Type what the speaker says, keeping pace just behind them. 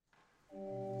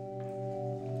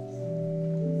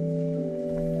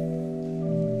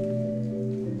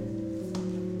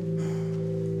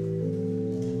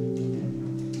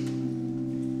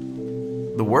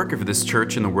work of this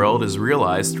church in the world is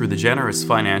realized through the generous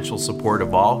financial support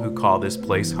of all who call this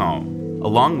place home.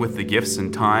 Along with the gifts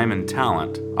and time and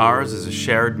talent, ours is a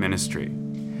shared ministry.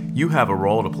 You have a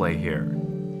role to play here.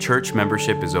 Church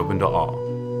membership is open to all.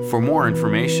 For more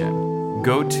information,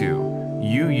 go to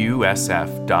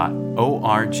uusf.org.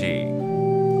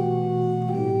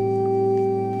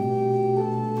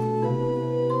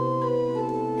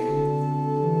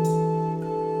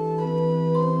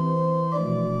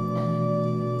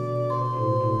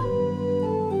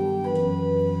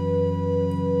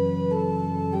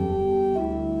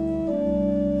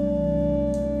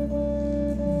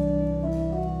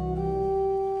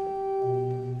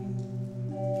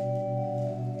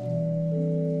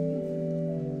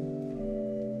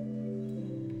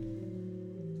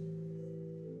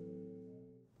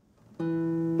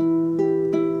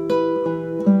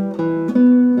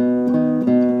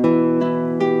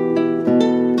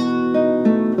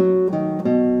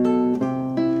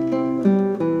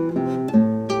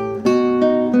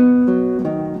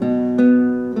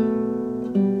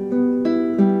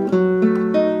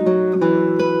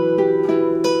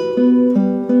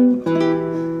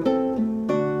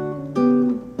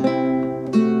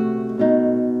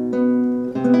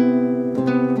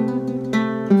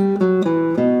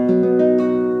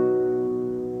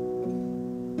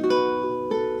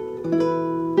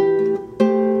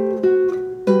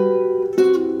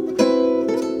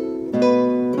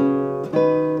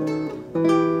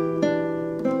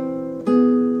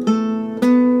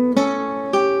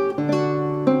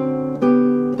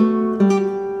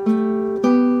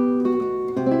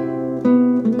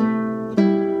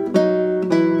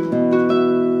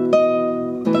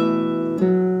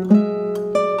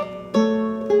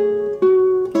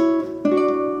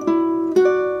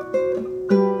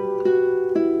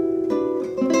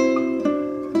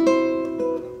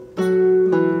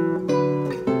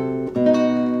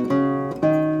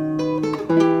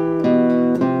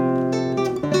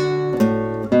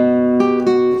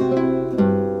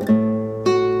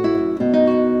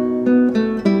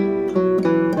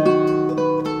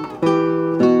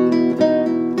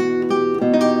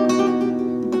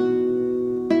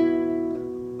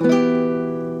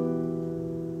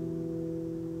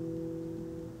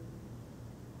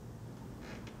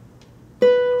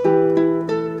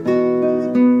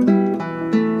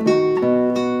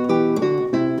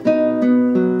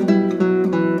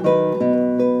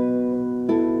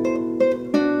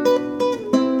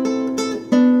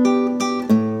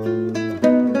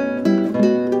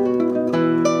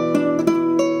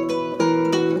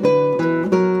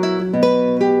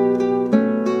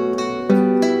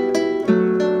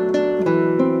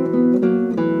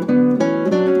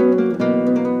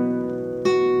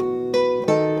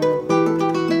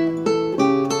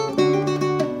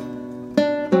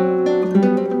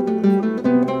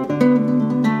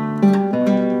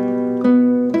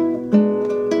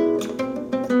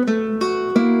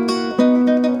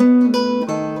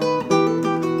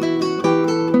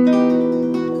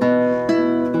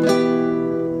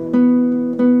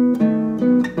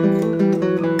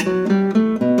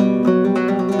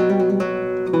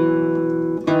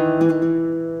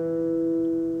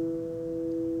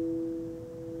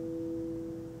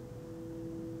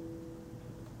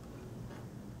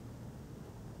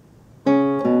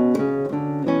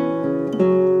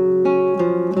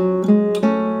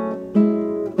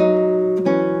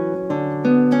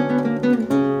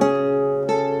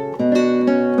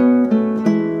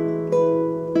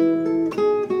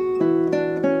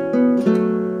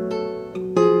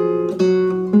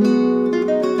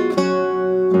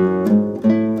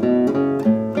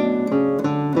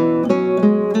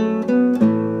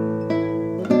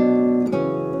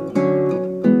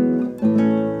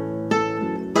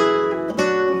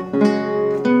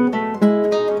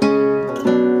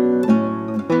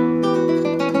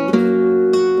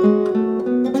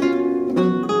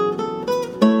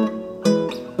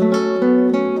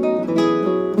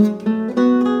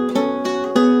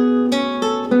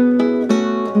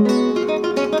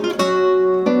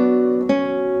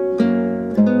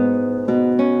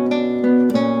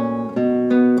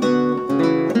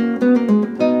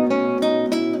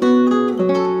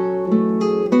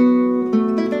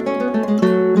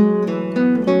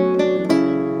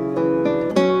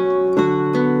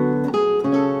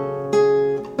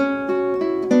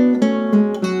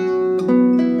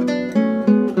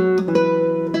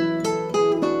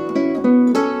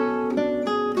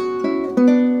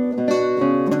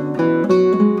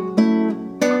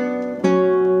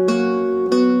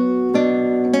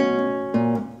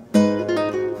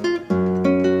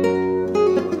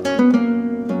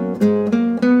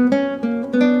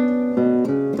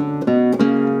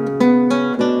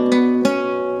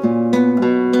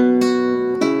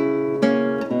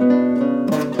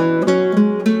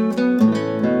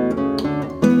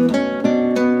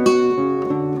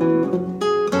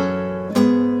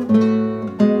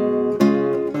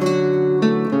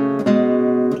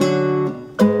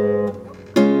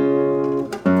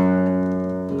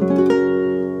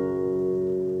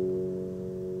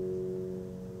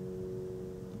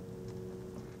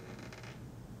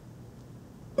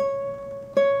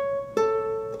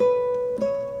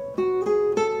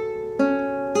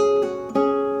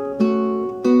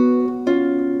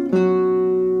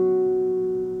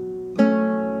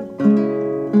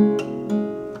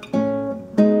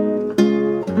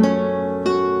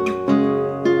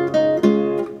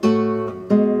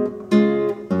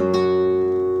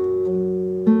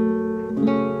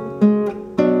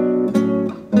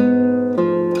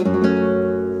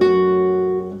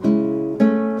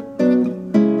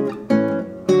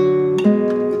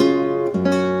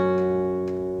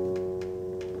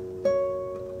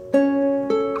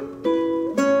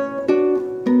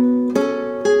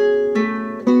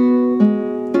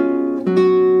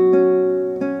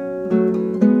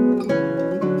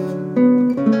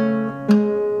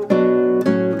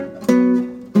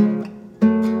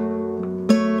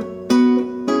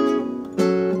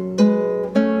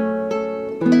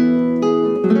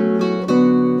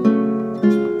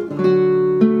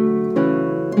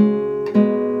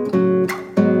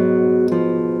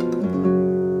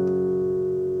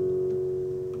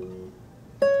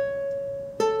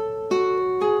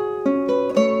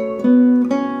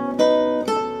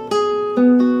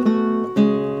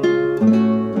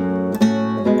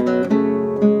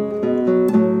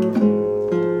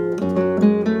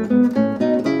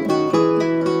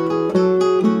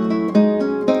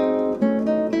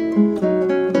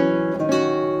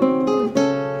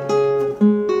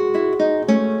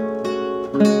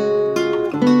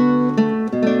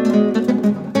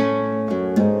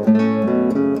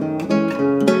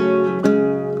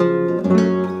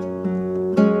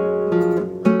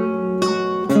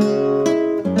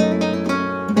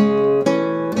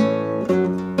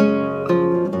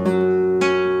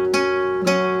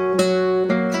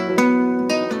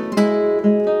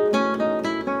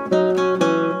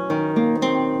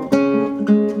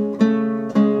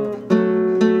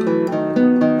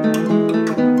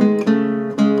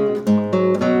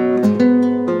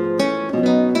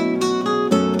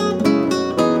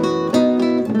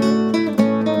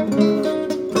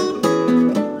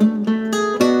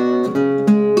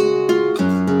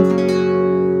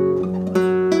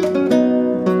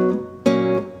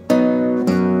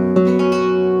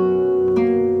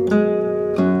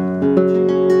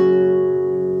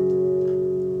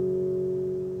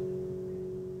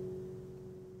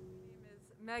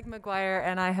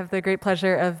 the great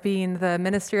pleasure of being the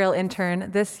ministerial intern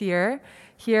this year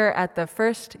here at the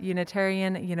First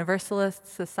Unitarian Universalist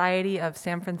Society of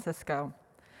San Francisco.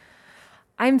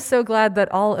 I'm so glad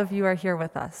that all of you are here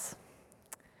with us.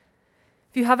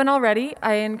 If you haven't already,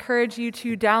 I encourage you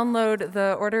to download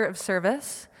the order of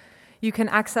service. You can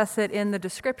access it in the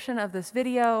description of this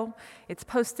video. It's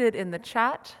posted in the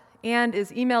chat and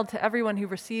is emailed to everyone who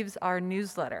receives our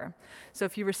newsletter. So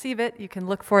if you receive it, you can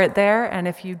look for it there, and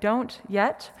if you don't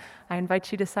yet, I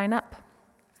invite you to sign up.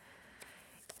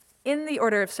 In the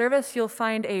order of service, you'll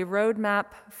find a roadmap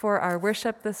for our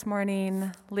worship this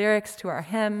morning, lyrics to our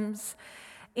hymns,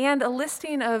 and a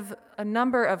listing of a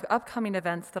number of upcoming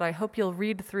events that I hope you'll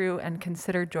read through and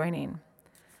consider joining.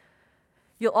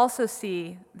 You'll also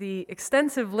see the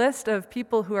extensive list of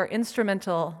people who are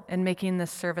instrumental in making this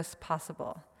service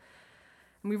possible.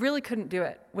 We really couldn't do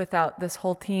it without this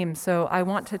whole team, so I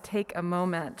want to take a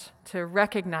moment to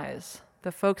recognize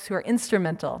the folks who are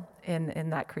instrumental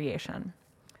in that creation.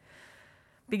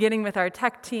 Beginning with our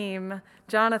tech team,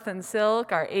 Jonathan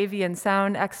Silk, our AV and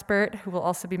sound expert, who will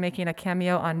also be making a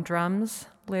cameo on drums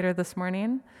later this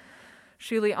morning.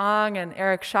 Shuli Ong and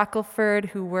Eric Shackelford,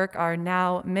 who work our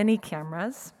now mini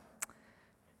cameras.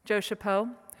 Joe Chapeau,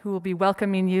 who will be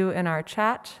welcoming you in our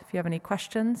chat. If you have any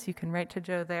questions, you can write to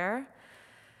Joe there.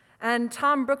 And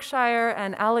Tom Brookshire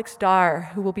and Alex Darr,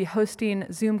 who will be hosting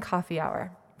Zoom Coffee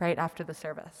Hour right after the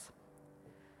service.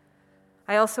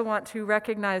 I also want to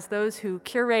recognize those who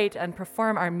curate and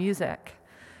perform our music,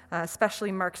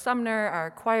 especially Mark Sumner,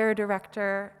 our choir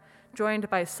director,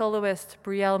 joined by soloist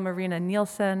Brielle Marina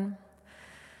Nielsen.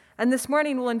 And this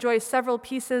morning we'll enjoy several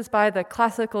pieces by the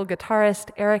classical guitarist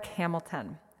Eric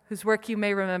Hamilton, whose work you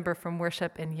may remember from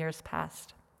worship in years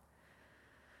past.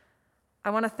 I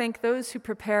want to thank those who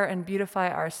prepare and beautify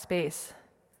our space,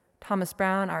 Thomas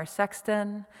Brown, our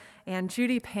sexton, and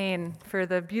Judy Payne for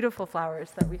the beautiful flowers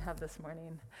that we have this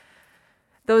morning.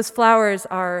 Those flowers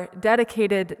are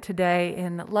dedicated today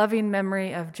in loving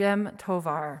memory of Jim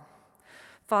Tovar,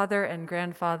 father and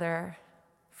grandfather,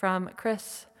 from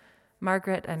Chris,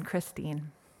 Margaret, and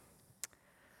Christine.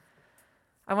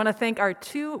 I want to thank our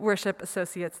two worship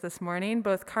associates this morning,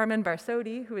 both Carmen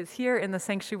Barsodi, who is here in the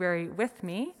sanctuary with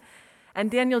me, and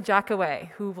Daniel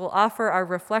Jackaway, who will offer our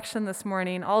reflection this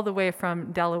morning all the way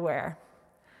from Delaware.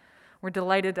 We're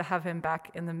delighted to have him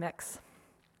back in the mix.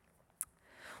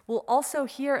 We'll also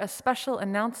hear a special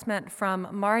announcement from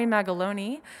Mari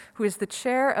Magaloni, who is the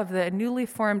chair of the newly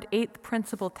formed 8th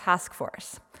Principal Task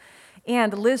Force,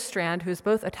 and Liz Strand, who is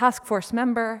both a task force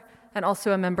member and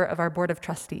also a member of our Board of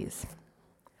Trustees.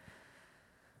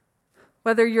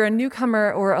 Whether you're a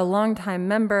newcomer or a longtime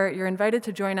member, you're invited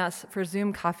to join us for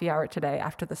Zoom Coffee Hour today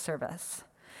after the service.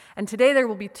 And today there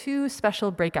will be 2 special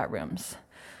breakout rooms.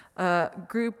 A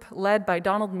group led by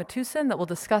Donald Matusin that will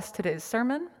discuss today's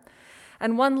sermon,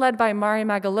 and one led by Mari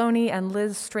Magaloni and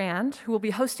Liz Strand, who will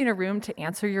be hosting a room to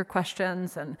answer your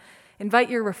questions and invite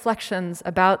your reflections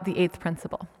about the 8th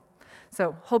principle.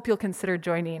 So hope you'll consider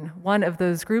joining one of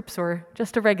those groups or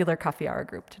just a regular coffee hour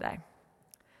group today.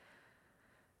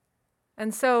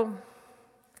 And so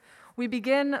we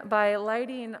begin by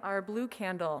lighting our blue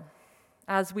candle,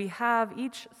 as we have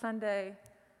each Sunday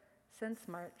since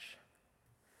March,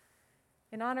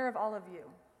 in honor of all of you,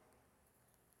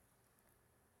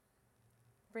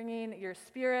 bringing your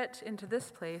spirit into this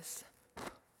place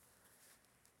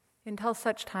until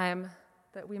such time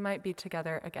that we might be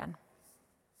together again.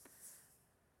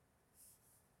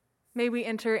 May we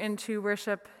enter into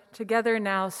worship together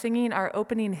now, singing our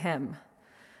opening hymn,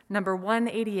 number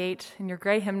 188 in your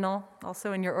gray hymnal,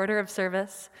 also in your order of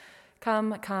service,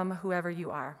 Come, Come, Whoever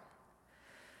You Are.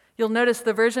 You'll notice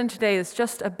the version today is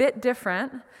just a bit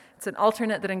different. It's an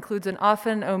alternate that includes an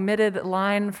often omitted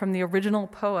line from the original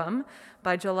poem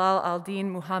by Jalal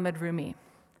al-Din Muhammad Rumi.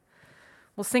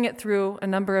 We'll sing it through a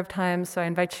number of times, so I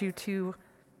invite you to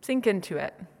sink into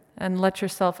it and let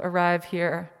yourself arrive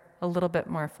here a little bit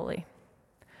more fully.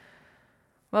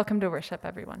 Welcome to worship,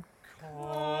 everyone.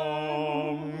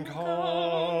 Come,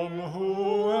 come,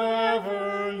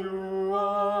 whoever you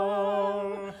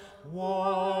are,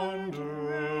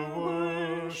 wanderer,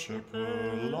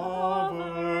 worshiper,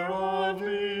 lover of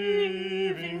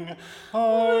living,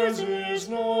 ours is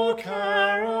no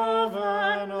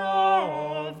caravan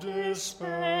of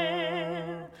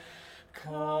despair.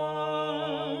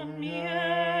 Come,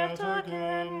 yet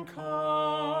again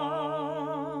come.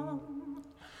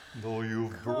 Though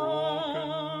you've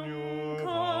broken your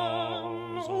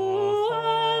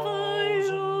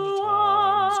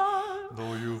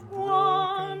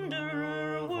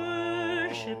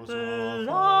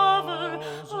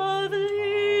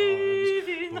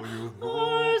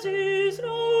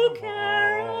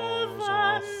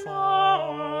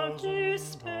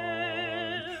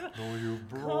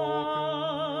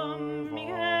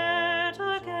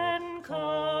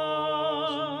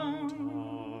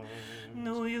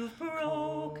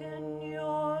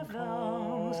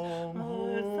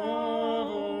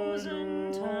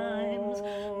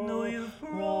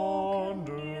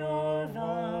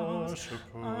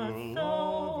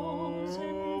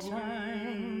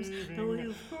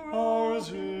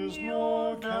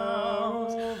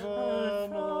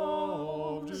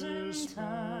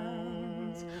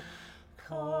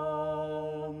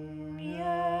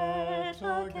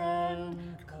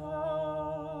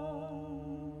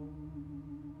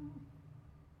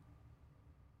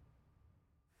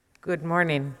Good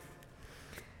morning.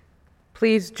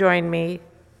 Please join me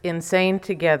in saying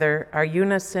together our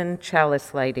unison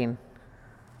chalice lighting.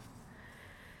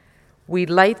 We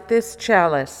light this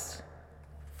chalice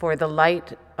for the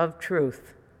light of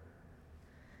truth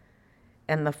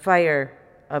and the fire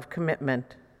of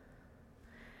commitment.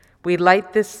 We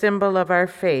light this symbol of our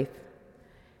faith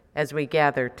as we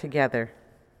gather together.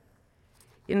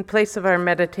 In place of our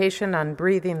meditation on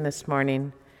breathing this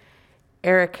morning,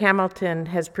 Eric Hamilton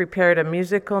has prepared a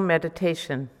musical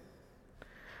meditation.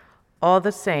 All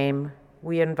the same,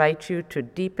 we invite you to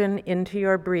deepen into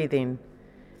your breathing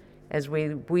as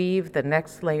we weave the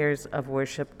next layers of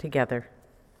worship together.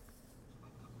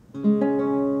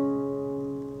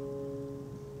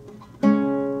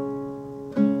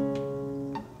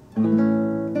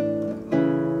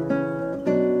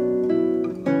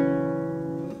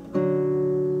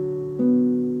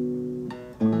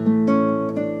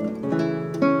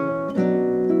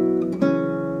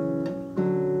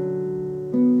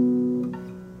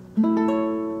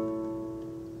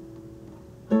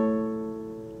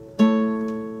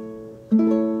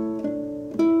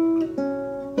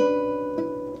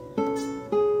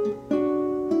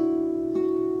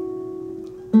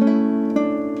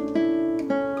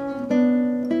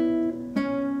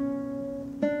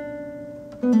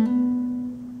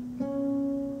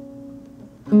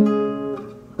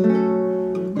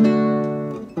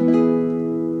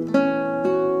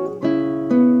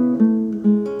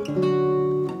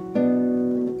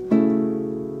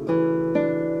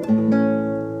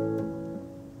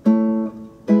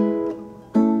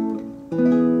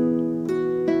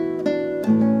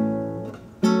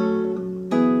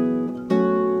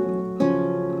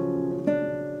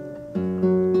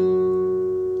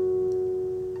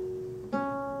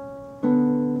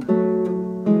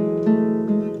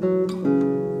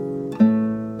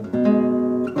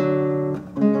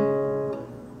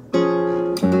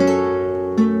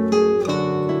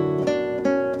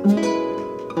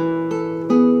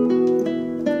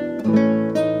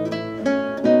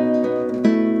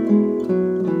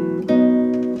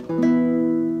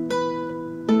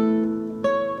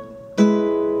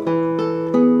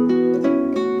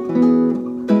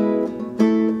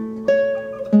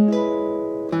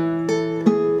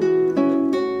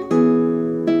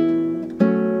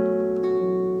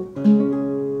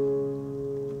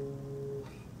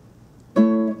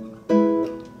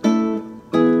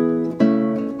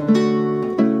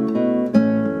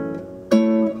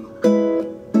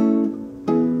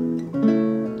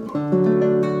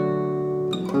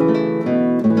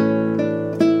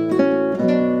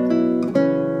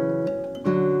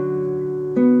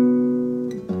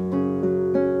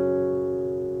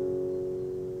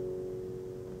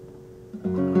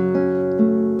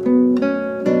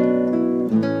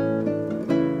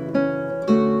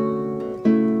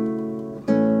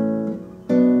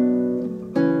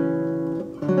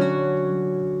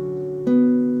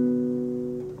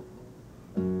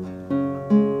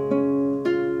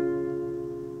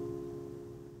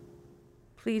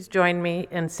 Please join me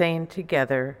in saying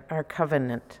together our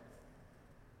covenant.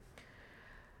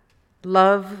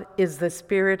 Love is the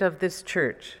spirit of this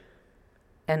church,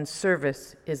 and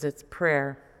service is its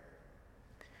prayer.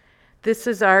 This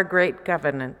is our great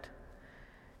covenant,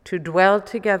 to dwell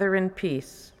together in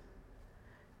peace,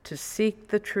 to seek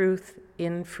the truth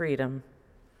in freedom,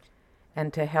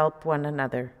 and to help one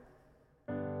another.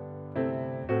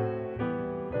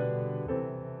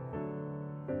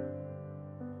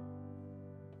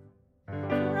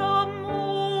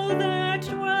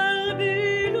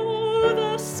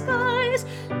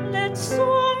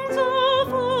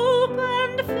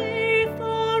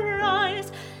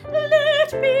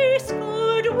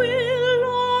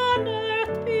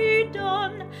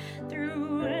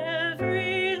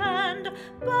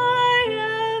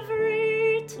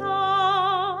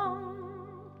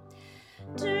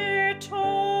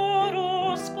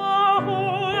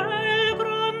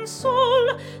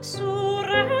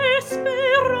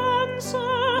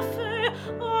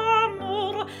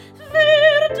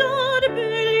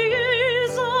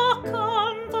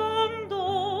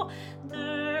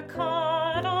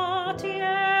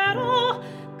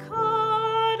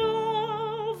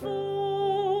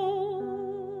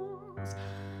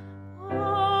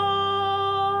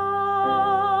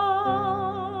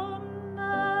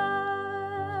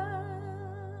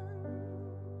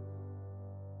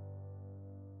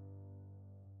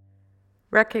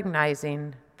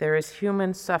 Recognizing there is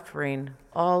human suffering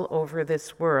all over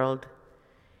this world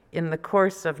in the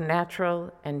course of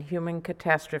natural and human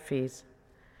catastrophes,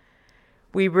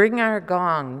 we ring our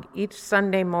gong each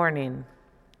Sunday morning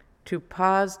to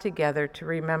pause together to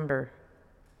remember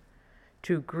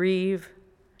to grieve,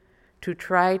 to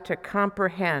try to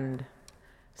comprehend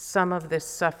some of this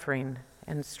suffering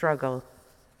and struggle.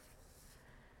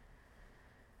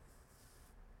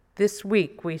 This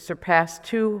week, we surpassed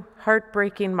 2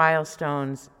 heartbreaking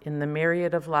milestones in the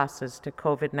myriad of losses to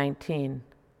COVID-19,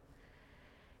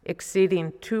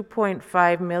 exceeding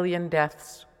 2.5 million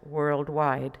deaths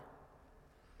worldwide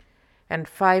and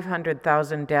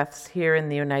 500,000 deaths here in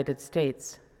the United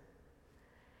States.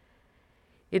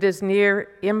 It is near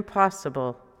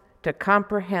impossible to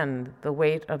comprehend the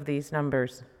weight of these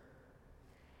numbers.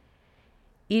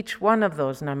 Each one of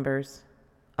those numbers,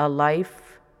 a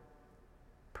life,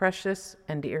 precious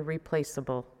and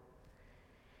irreplaceable.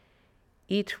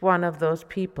 Each one of those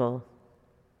people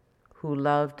who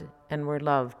loved and were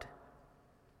loved.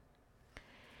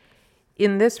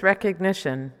 In this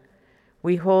recognition,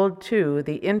 we hold too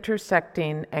the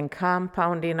intersecting and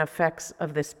compounding effects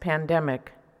of this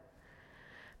pandemic,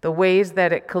 the ways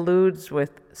that it colludes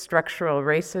with structural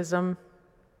racism,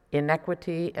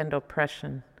 inequity, and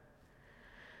oppression.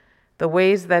 The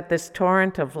ways that this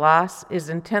torrent of loss is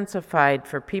intensified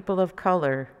for people of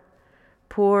color,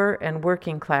 poor and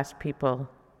working class people,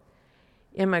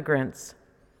 immigrants,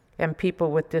 and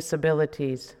people with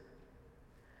disabilities.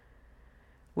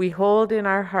 We hold in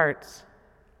our hearts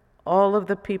all of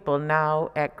the people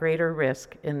now at greater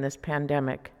risk in this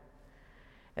pandemic.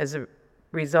 As a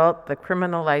result, the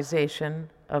criminalization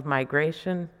of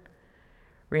migration,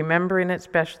 remembering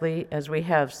especially as we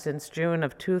have since June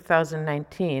of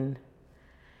 2019,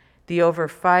 the over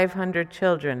 500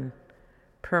 children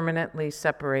permanently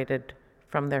separated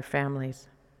from their families.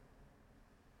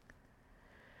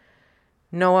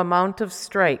 No amount of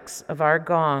strikes of our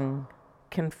gong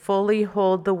can fully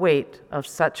hold the weight of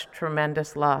such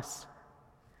tremendous loss.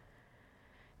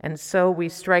 And so we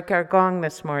strike our gong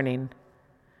this morning,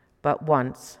 but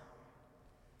once,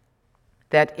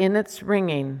 that in its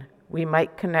ringing we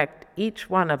might connect each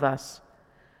one of us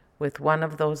with one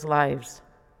of those lives,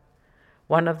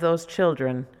 one of those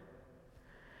children,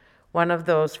 one of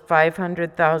those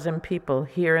 500,000 people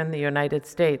here in the United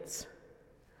States,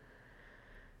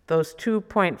 those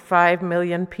 2.5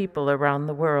 million people around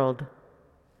the world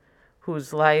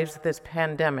whose lives this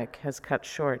pandemic has cut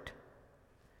short.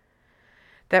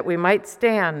 That we might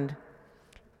stand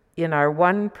in our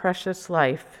one precious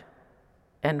life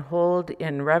and hold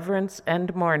in reverence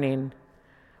and mourning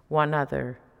one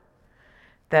other,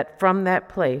 that from that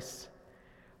place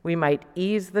we might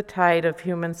ease the tide of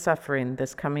human suffering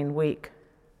this coming week,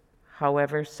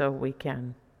 however so we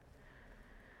can.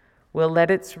 We'll let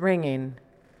its ringing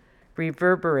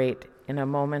reverberate in a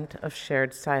moment of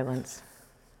shared silence.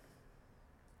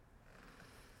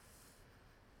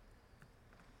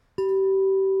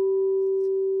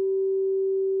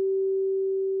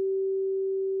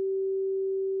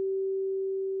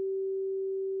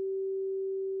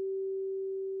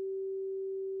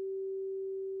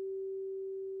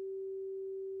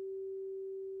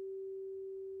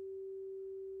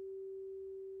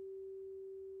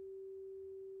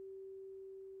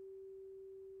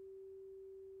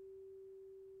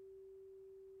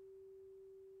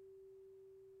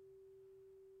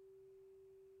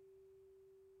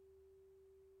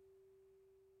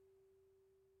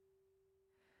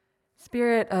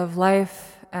 Spirit of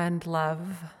life and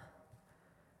love,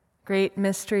 great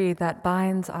mystery that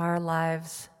binds our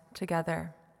lives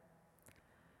together.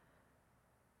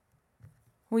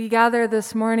 We gather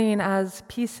this morning as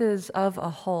pieces of a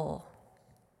whole,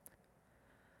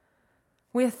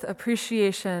 with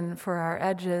appreciation for our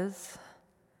edges,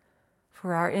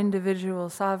 for our individual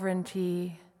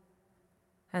sovereignty,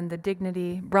 and the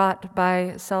dignity brought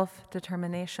by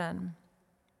self-determination.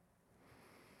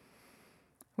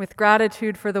 With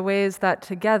gratitude for the ways that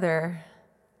together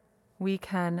we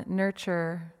can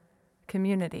nurture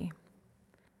community,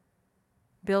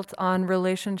 built on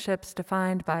relationships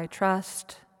defined by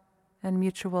trust and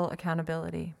mutual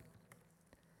accountability.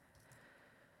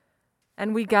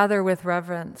 And we gather with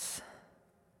reverence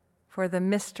for the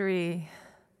mystery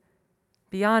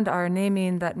beyond our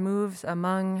naming that moves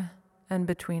among and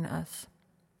between us.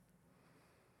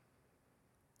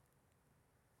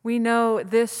 We know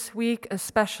this week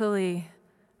especially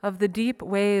of the deep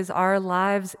ways our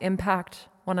lives impact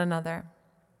one another,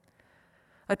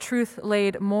 a truth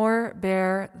laid more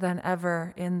bare than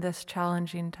ever in this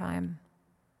challenging time.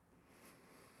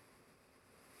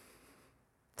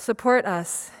 Support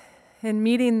us in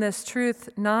meeting this truth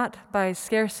not by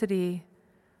scarcity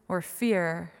or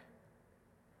fear,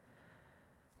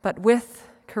 but with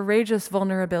courageous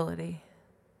vulnerability,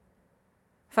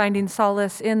 finding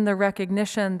solace in the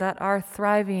recognition that our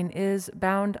thriving is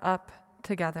bound up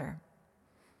together.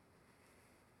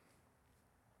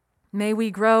 May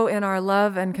we grow in our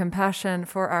love and compassion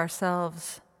for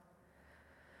ourselves,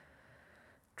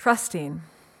 trusting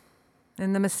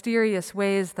in the mysterious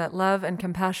ways that love and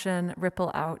compassion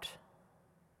ripple out.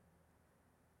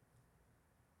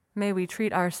 May we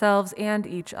treat ourselves and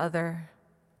each other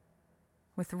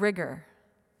with rigor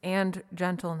and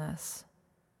gentleness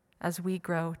as we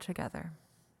grow together.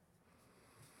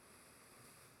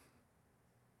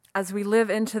 As we live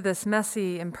into this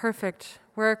messy, imperfect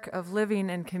work of living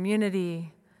in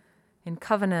community, in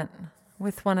covenant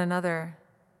with one another,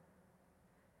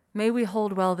 may we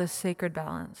hold well this sacred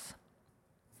balance,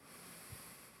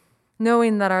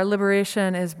 knowing that our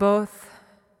liberation is both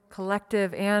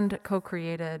collective and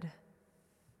co-created,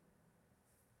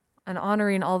 and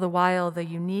honoring all the while the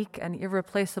unique and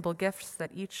irreplaceable gifts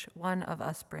that each one of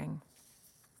us bring.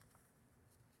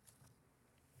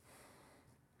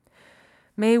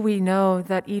 May we know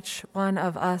that each one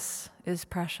of us is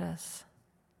precious.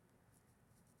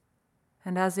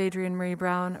 And as Adrienne Maree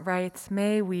Brown writes,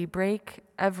 may we break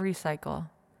every cycle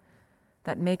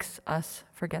that makes us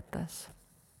forget this.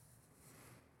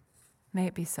 May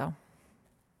it be so.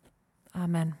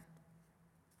 Amen.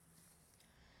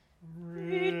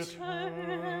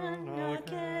 Return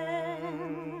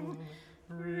again,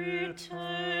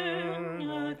 return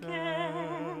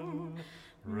again,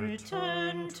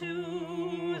 return to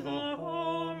the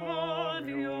home of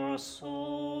your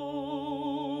soul.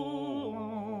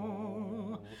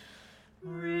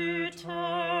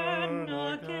 Return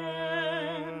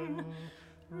again,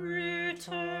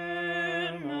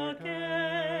 return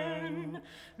again,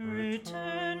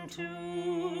 return to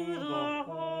the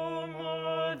home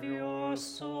of your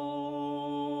soul.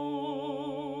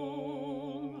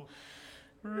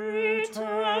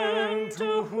 Return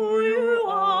to who you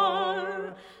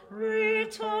are,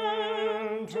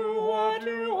 return to what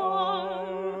you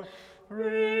are,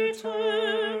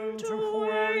 return to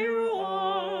where you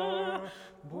are,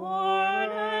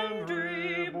 born and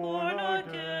reborn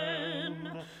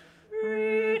again.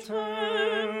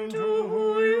 Return to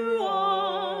who you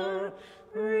are,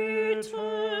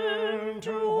 return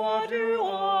to what you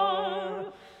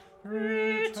are,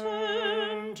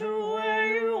 return to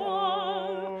where you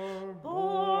are,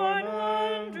 born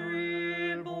and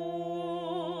reborn.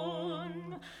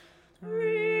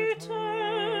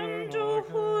 Return to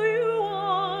who you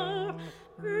are,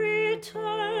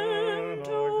 return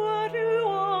to what you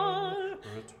are,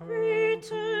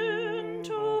 return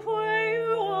to where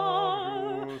you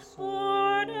are,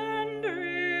 born and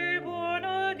reborn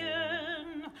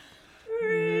again.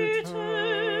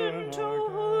 Return to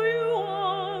who you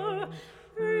are,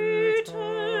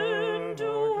 return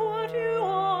to what you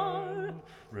are,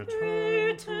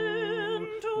 return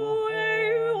to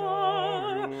where you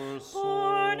are,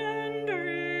 born and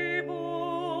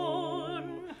reborn.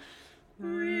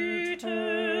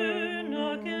 Return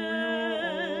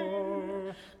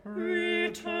again,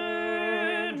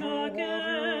 return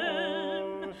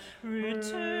again,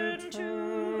 return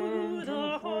to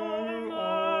the home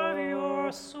of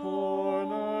your soul.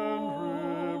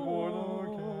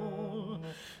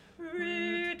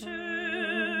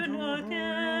 Return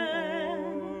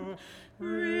again,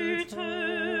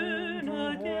 return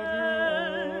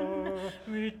again,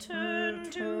 return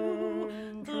to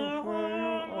the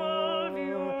home of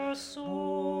your soul.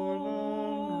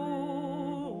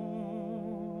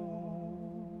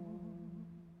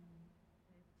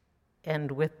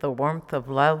 And with the warmth of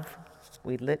love,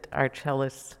 we lit our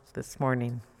chalice this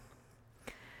morning.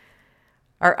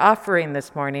 Our offering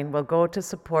this morning will go to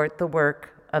support the work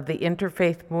of the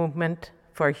Interfaith Movement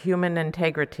for Human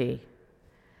Integrity,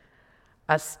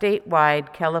 a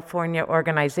statewide California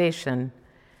organization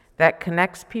that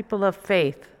connects people of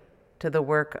faith to the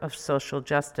work of social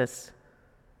justice.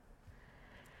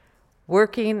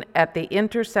 Working at the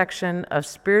intersection of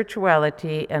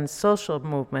spirituality and social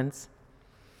movements,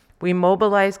 we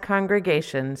mobilize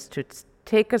congregations to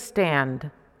take a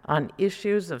stand on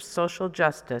issues of social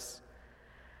justice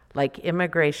like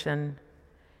immigration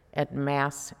and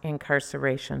mass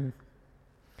incarceration.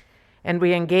 And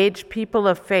we engage people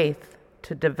of faith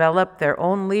to develop their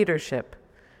own leadership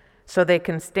so they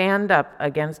can stand up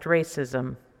against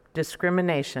racism,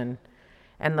 discrimination,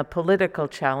 and the political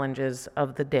challenges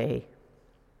of the day.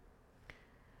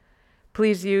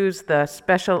 Please use the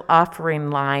special offering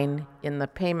line in the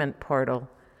payment portal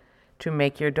to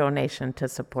make your donation to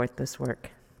support this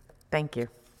work. Thank you.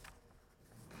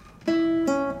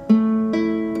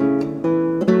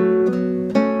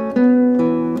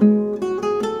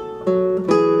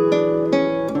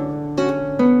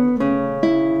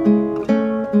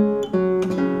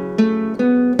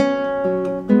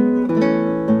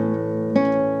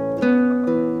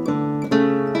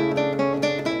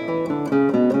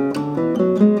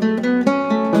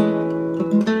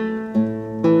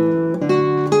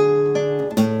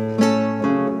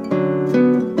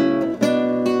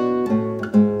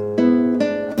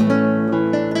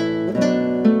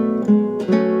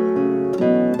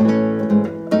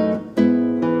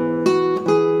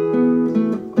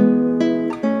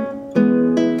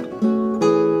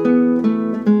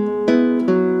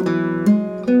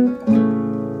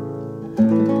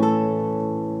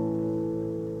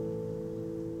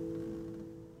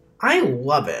 I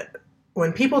love it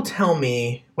when people tell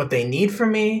me what they need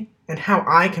from me and how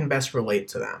I can best relate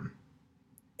to them.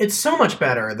 It's so much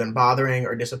better than bothering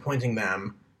or disappointing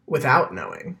them without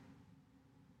knowing.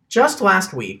 Just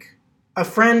last week, a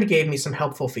friend gave me some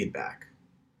helpful feedback.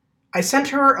 I sent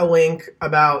her a link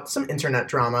about some internet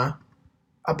drama.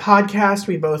 A podcast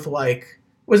we both like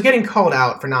was getting called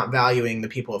out for not valuing the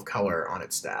people of color on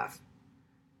its staff.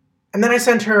 And then I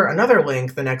sent her another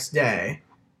link the next day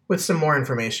with some more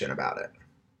information about it.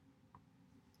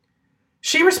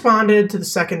 She responded to the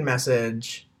second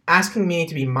message asking me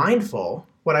to be mindful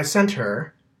what I sent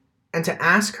her and to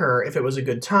ask her if it was a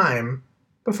good time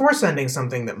before sending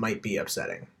something that might be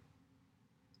upsetting.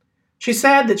 She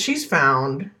said that she's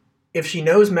found if she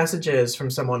knows messages from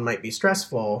someone might be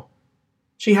stressful,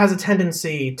 she has a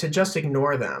tendency to just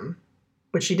ignore them,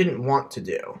 which she didn't want to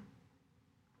do.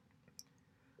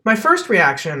 My first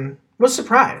reaction was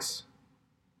surprise.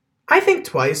 I think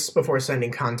twice before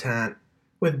sending content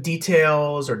with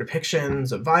details or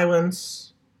depictions of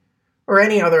violence, or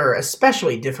any other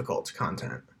especially difficult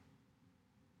content.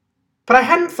 But I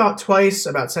hadn't thought twice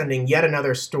about sending yet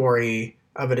another story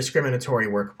of a discriminatory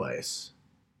workplace.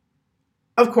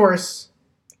 Of course,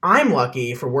 I'm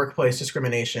lucky for workplace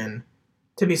discrimination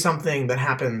to be something that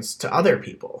happens to other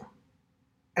people,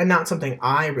 and not something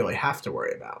I really have to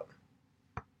worry about.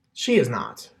 She is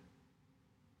not.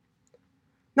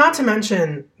 Not to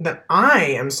mention that I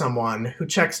am someone who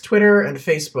checks Twitter and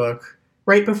Facebook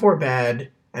right before bed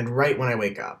and right when I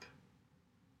wake up.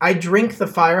 I drink the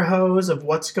fire hose of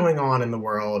what's going on in the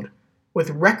world with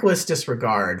reckless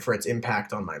disregard for its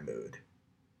impact on my mood.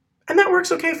 And that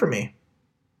works okay for me.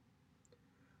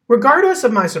 Regardless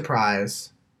of my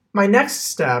surprise, my next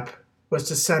step was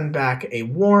to send back a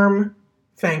warm,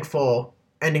 thankful,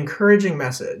 and encouraging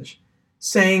message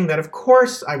saying that of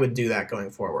course I would do that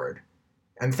going forward,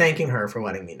 and thanking her for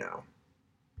letting me know.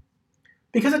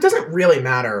 Because it doesn't really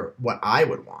matter what I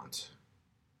would want.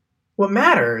 What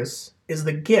matters is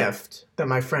the gift that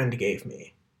my friend gave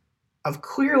me, of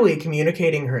clearly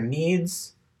communicating her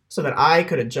needs so that I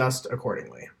could adjust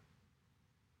accordingly.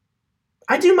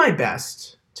 I do my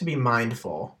best to be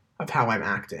mindful of how I'm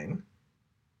acting,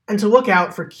 and to look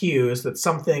out for cues that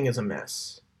something is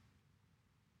amiss.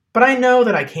 But I know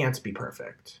that I can't be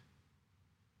perfect.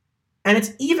 And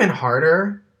it's even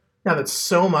harder now that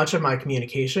so much of my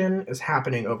communication is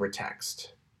happening over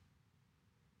text.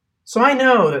 So I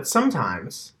know that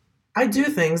sometimes I do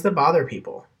things that bother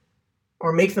people,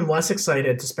 or make them less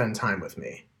excited to spend time with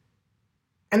me.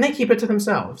 And they keep it to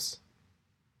themselves.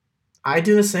 I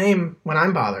do the same when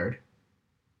I'm bothered.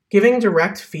 Giving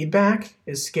direct feedback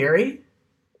is scary.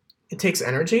 It takes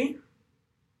energy.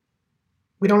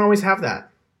 We don't always have that.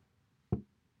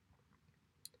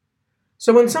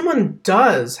 So when someone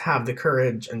does have the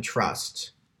courage and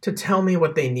trust to tell me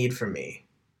what they need from me,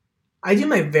 I do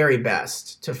my very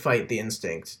best to fight the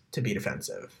instinct to be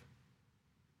defensive.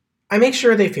 I make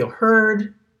sure they feel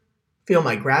heard, feel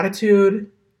my gratitude,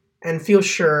 and feel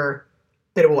sure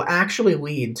that it will actually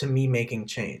lead to me making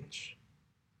change.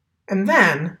 And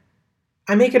then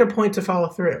I make it a point to follow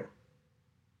through.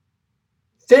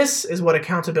 This is what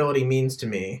accountability means to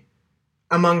me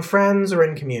among friends or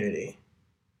in community.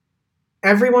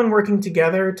 Everyone working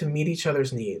together to meet each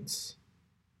other's needs.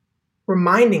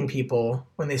 Reminding people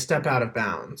when they step out of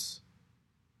bounds.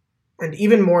 And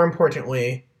even more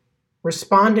importantly,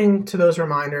 responding to those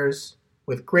reminders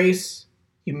with grace,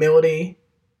 humility,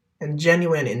 and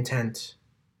genuine intent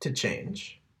to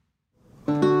change.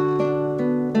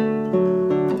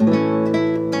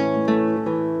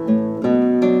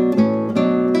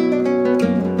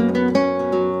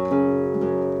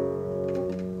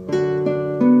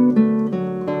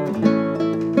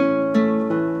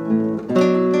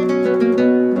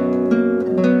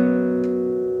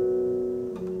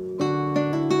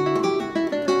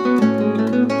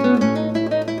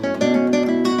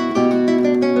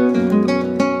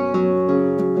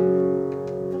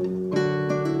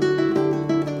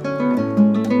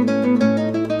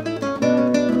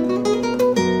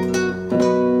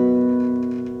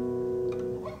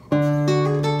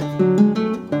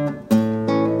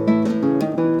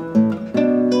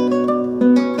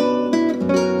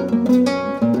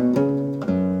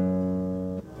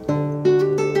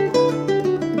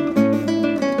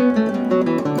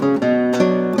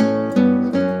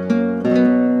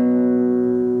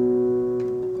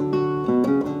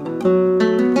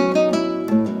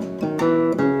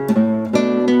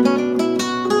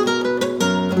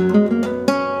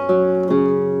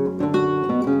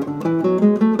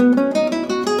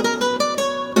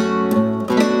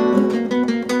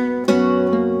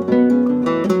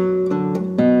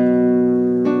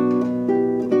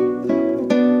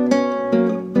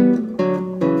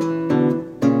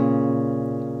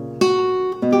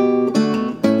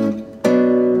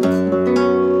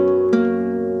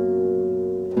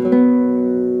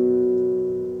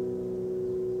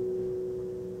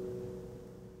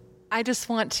 I just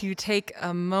want to take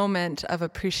a moment of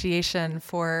appreciation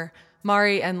for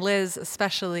Mari and Liz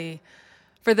especially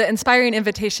for the inspiring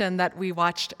invitation that we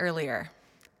watched earlier,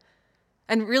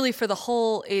 and really for the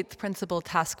whole Eighth Principle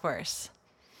Task Force.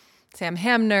 Sam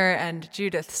Hamner and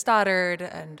Judith Stoddard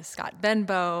and Scott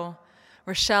Benbow,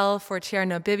 Rochelle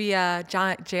Fortier-Nobibia,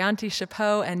 Jayanti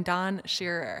Chapeau, and Don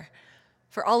Shearer,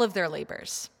 for all of their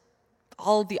labors,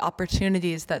 all the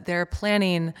opportunities that they're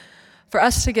planning for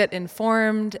us to get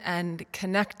informed and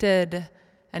connected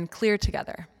and clear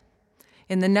together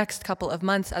in the next couple of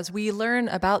months as we learn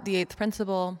about the Eighth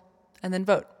Principle and then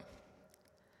vote.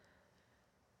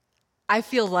 I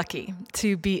feel lucky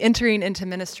to be entering into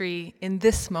ministry in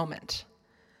this moment,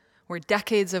 where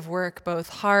decades of work, both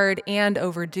hard and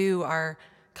overdue, are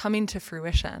coming to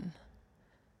fruition.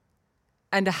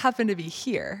 And to happen to be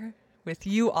here with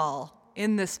you all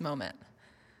in this moment,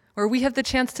 where we have the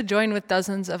chance to join with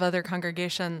dozens of other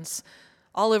congregations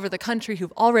all over the country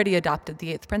who've already adopted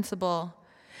the Eighth Principle,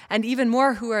 and even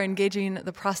more who are engaging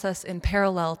the process in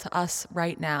parallel to us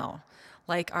right now,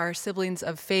 like our siblings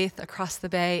of faith across the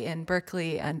bay in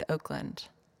Berkeley and Oakland.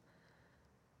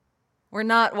 We're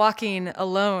not walking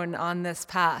alone on this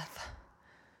path,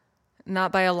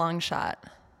 not by a long shot.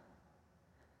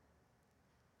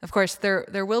 Of course,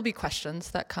 there will be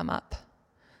questions that come up.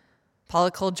 Paula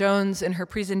Cole-Jones, in her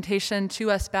presentation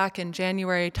to us back in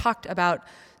January, talked about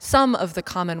some of the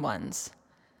common ones.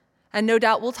 And no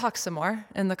doubt we'll talk some more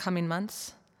in the coming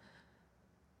months.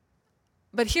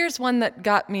 But here's one that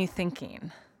got me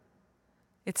thinking.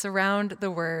 It's around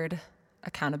the word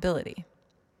accountability.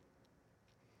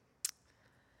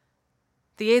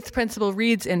 The Eighth Principle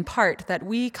reads in part that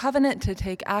we covenant to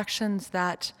take actions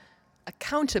that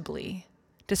accountably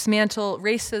dismantle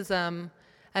racism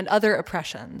and other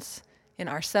oppressions in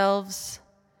ourselves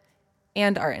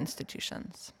and our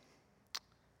institutions.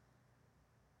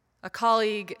 A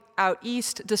colleague out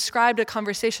east described a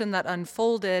conversation that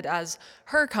unfolded as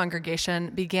her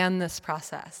congregation began this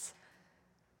process.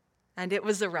 And it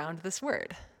was around this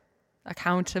word,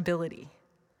 accountability.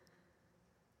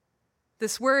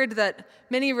 This word that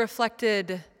many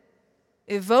reflected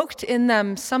evoked in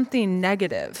them something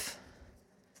negative,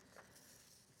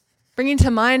 bringing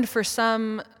to mind for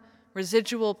some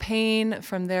residual pain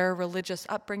from their religious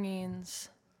upbringings,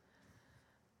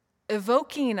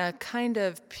 evoking a kind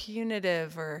of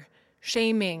punitive or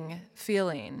shaming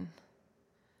feeling.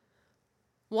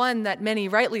 One that many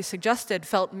rightly suggested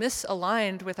felt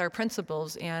misaligned with our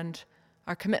principles and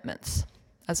our commitments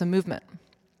as a movement.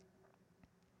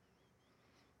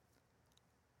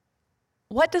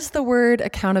 What does the word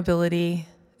accountability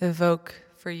evoke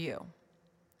for you?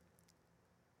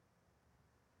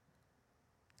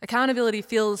 Accountability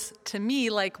feels to me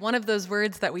like one of those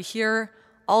words that we hear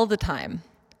all the time,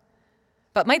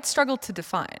 but might struggle to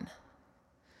define.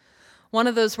 One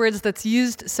of those words that's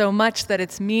used so much that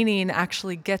its meaning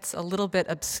actually gets a little bit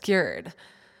obscured.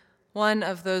 One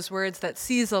of those words that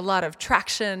sees a lot of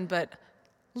traction, but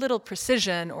little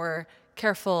precision or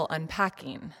careful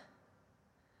unpacking.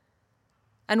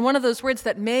 And one of those words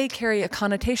that may carry a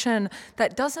connotation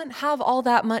that doesn't have all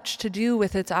that much to do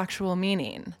with its actual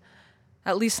meaning,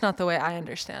 at least not the way I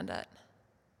understand it.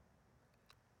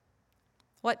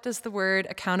 What does the word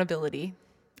accountability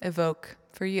evoke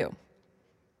for you?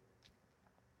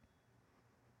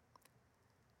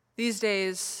 These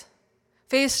days,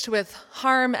 faced with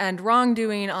harm and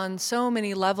wrongdoing on so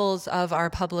many levels of our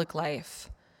public life,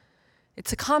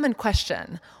 it's a common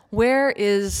question: where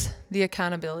is the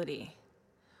accountability?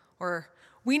 Or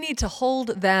we need to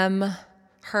hold them,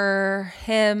 her,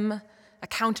 him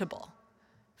accountable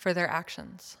for their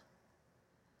actions.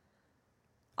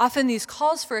 Often these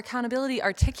calls for accountability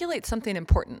articulate something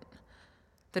important: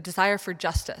 the desire for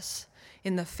justice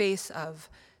in the face of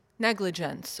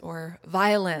negligence or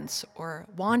violence or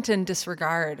wanton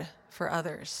disregard for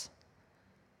others.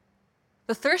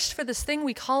 The thirst for this thing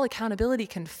we call accountability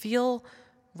can feel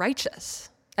righteous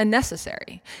and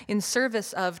necessary in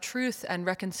service of truth and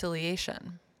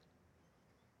reconciliation.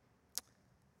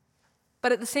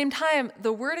 But at the same time,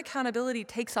 the word accountability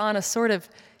takes on a sort of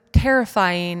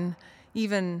terrifying,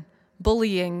 even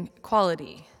bullying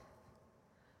quality.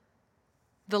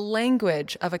 The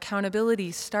language of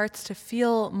accountability starts to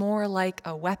feel more like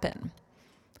a weapon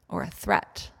or a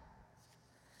threat,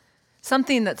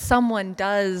 something that someone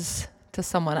does to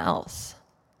someone else,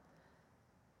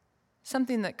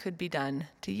 something that could be done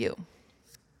to you.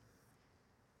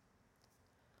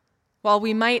 While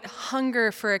we might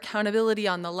hunger for accountability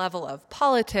on the level of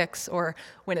politics or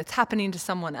when it's happening to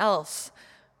someone else,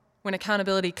 when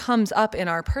accountability comes up in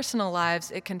our personal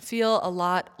lives, it can feel a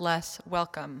lot less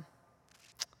welcome.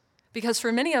 Because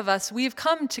for many of us, we've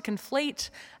come to conflate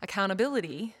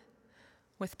accountability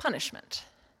with punishment.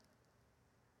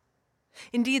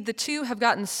 Indeed, the two have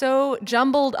gotten so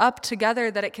jumbled up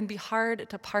together that it can be hard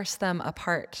to parse them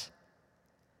apart.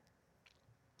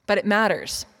 But it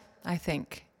matters, I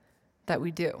think, that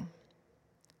we do.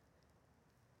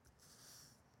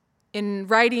 In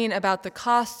writing about the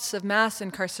costs of mass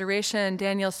incarceration,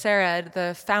 Daniel Sered,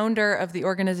 the founder of the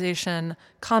organization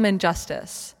Common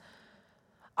Justice,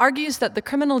 argues that the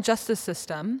criminal justice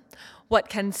system, what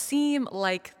can seem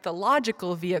like the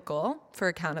logical vehicle for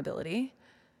accountability,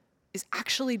 is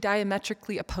actually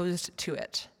diametrically opposed to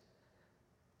it.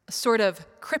 A sort of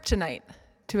kryptonite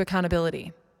to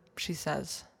accountability, she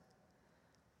says.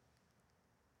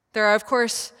 There are, of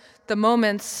course, the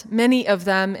moments, many of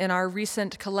them in our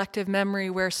recent collective memory,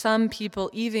 where some people,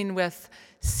 even with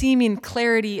seeming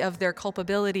clarity of their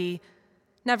culpability,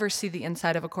 never see the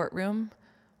inside of a courtroom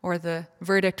or the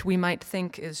verdict we might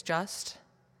think is just.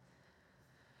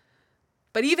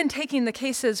 But even taking the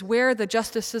cases where the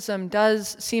justice system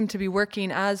does seem to be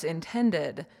working as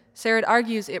intended, Sered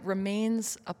argues it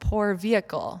remains a poor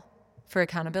vehicle for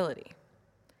accountability.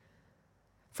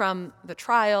 From the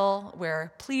trial,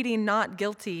 where pleading not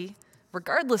guilty,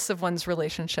 regardless of one's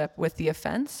relationship with the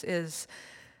offense, is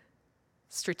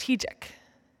strategic,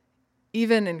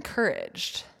 even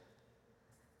encouraged.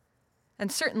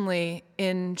 And certainly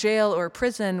in jail or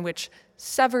prison, which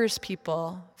severs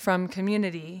people from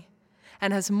community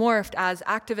and has morphed, as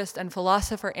activist and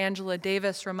philosopher Angela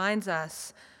Davis reminds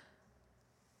us,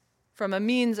 from a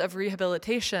means of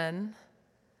rehabilitation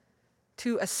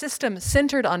to a system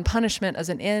centered on punishment as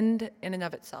an end in and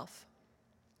of itself.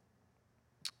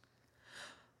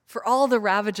 For all the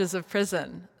ravages of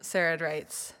prison, Sered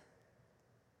writes,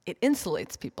 it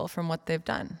insulates people from what they've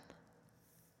done.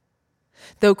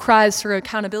 Though cries for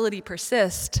accountability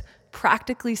persist,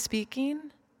 practically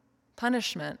speaking,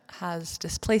 punishment has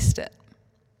displaced it.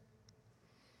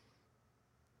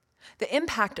 The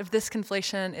impact of this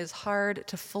conflation is hard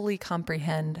to fully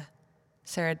comprehend,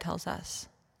 Sered tells us.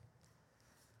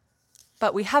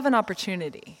 But we have an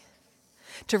opportunity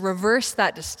to reverse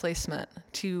that displacement,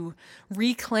 to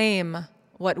reclaim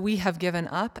what we have given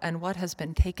up and what has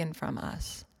been taken from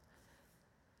us,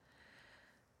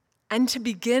 and to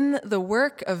begin the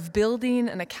work of building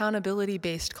an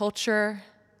accountability-based culture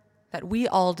that we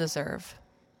all deserve.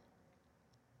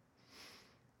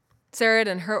 Sered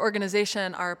and her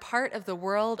organization are part of the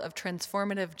world of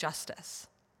transformative justice,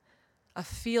 a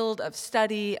field of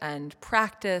study and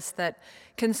practice that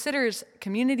considers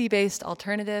community-based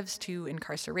alternatives to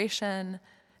incarceration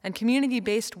and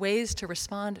community-based ways to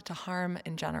respond to harm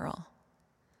in general.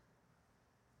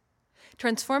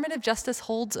 Transformative justice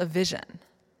holds a vision,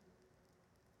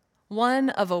 one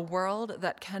of a world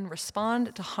that can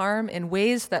respond to harm in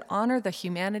ways that honor the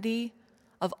humanity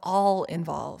of all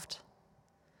involved.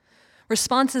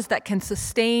 Responses that can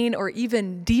sustain or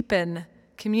even deepen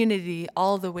community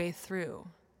all the way through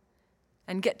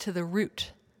and get to the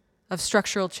root of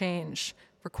structural change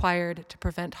required to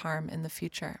prevent harm in the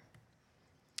future.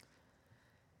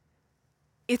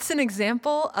 It's an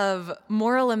example of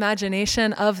moral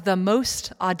imagination of the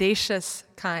most audacious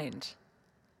kind.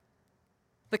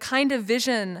 The kind of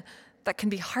vision that can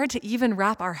be hard to even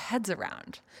wrap our heads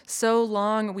around. So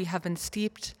long we have been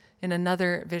steeped in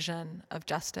another vision of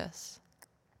justice.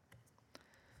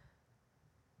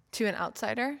 To an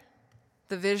outsider,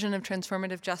 the vision of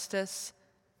transformative justice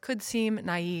could seem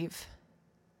naive,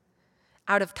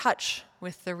 out of touch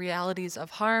with the realities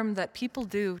of harm that people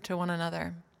do to one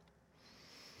another.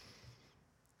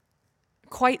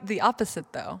 Quite the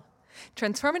opposite, though.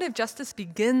 Transformative justice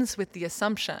begins with the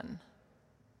assumption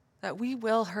that we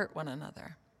will hurt one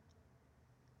another,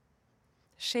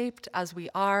 shaped as we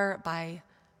are by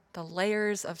the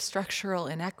layers of structural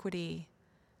inequity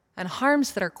and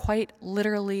harms that are quite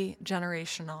literally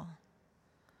generational.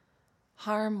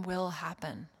 Harm will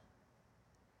happen.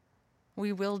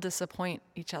 We will disappoint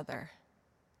each other.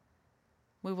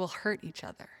 We will hurt each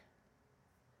other.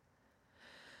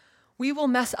 We will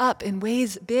mess up in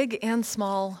ways big and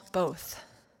small both.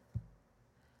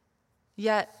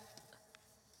 Yet,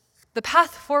 the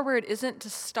path forward isn't to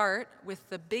start with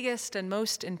the biggest and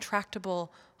most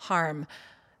intractable harm,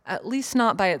 at least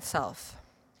not by itself.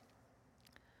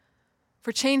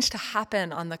 For change to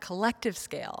happen on the collective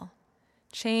scale,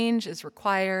 change is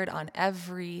required on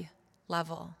every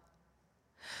level.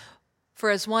 For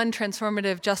as one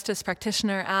transformative justice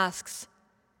practitioner asks,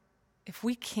 if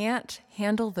we can't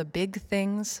handle the big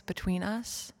things between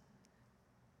us,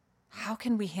 how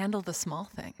can we handle the small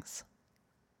things?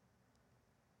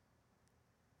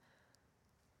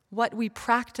 what we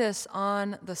practice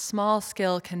on the small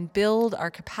scale can build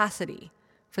our capacity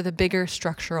for the bigger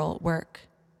structural work,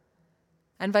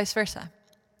 and vice versa.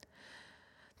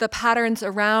 The patterns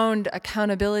around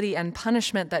accountability and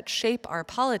punishment that shape our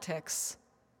politics,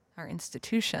 our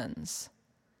institutions,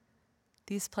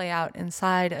 these play out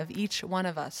inside of each one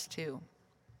of us too.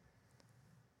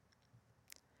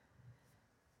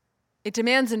 It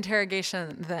demands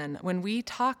interrogation, then, when we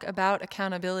talk about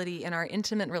accountability in our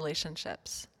intimate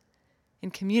relationships, in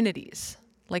communities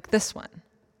like this one.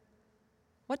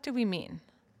 What do we mean?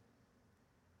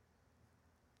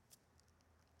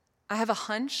 I have a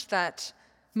hunch that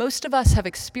most of us have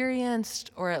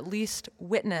experienced, or at least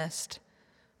witnessed,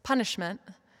 punishment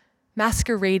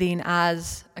masquerading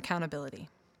as accountability.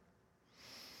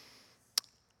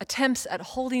 Attempts at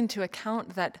holding to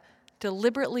account that,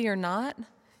 deliberately or not,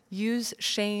 use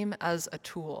shame as a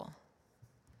tool.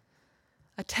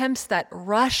 Attempts that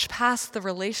rush past the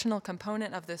relational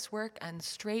component of this work and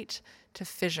straight to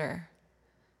fissure,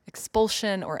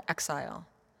 expulsion, or exile,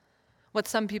 what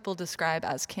some people describe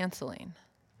as canceling.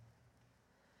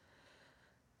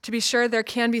 To be sure, there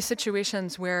can be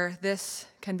situations where this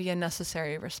can be a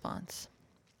necessary response.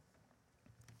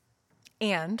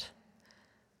 And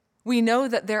we know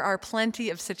that there are plenty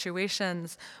of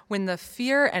situations when the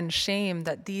fear and shame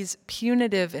that these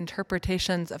punitive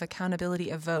interpretations of accountability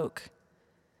evoke,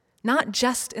 not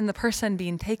just in the person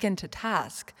being taken to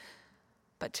task,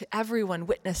 but to everyone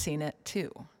witnessing it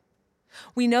too.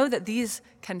 We know that these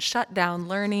can shut down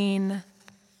learning,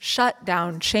 shut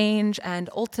down change, and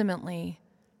ultimately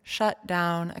shut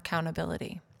down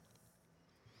accountability.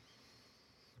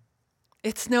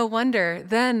 It's no wonder,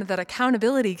 then, that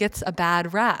accountability gets a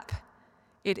bad rap.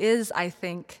 It is, I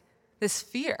think, this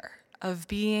fear of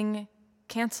being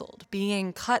canceled,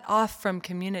 being cut off from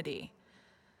community,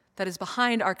 that is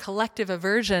behind our collective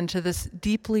aversion to this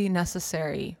deeply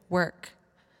necessary work.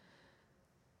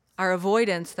 Our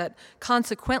avoidance that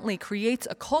consequently creates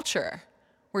a culture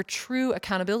where true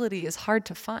accountability is hard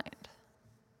to find.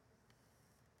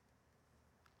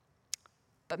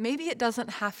 But maybe it doesn't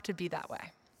have to be that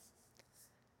way.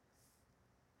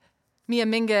 Mia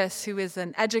Mingus, who is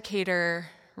an educator,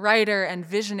 writer, and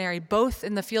visionary, both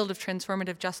in the field of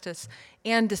transformative justice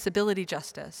and disability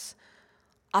justice,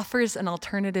 offers an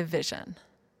alternative vision,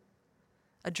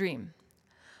 a dream,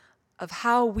 of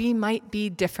how we might be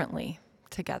differently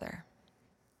together.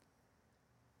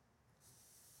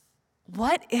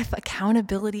 What if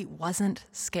accountability wasn't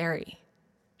scary?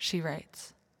 She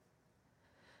writes.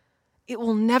 It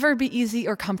will never be easy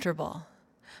or comfortable,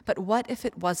 but what if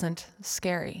it wasn't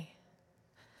scary?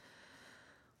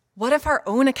 What if our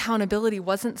own accountability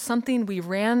wasn't something we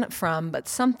ran from, but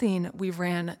something we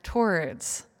ran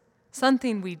towards,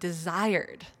 something we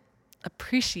desired,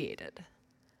 appreciated,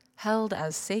 held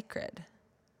as sacred?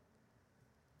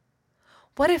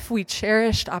 What if we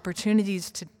cherished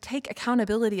opportunities to take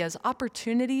accountability as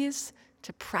opportunities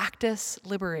to practice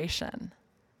liberation,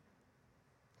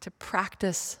 to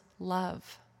practice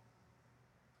love,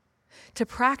 to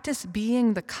practice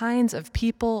being the kinds of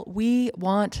people we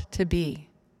want to be?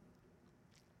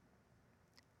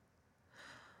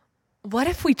 What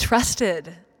if we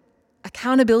trusted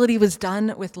accountability was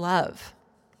done with love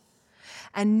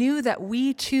and knew that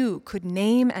we too could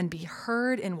name and be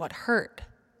heard in what hurt,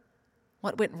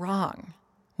 what went wrong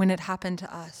when it happened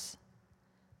to us,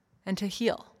 and to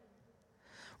heal,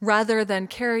 rather than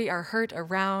carry our hurt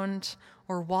around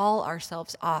or wall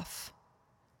ourselves off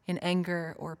in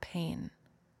anger or pain?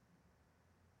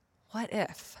 What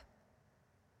if?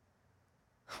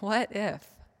 What if?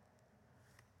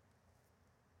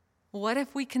 What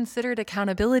if we considered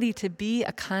accountability to be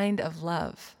a kind of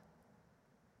love?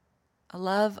 A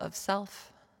love of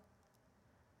self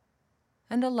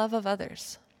and a love of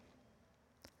others.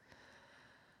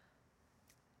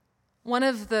 One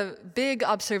of the big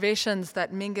observations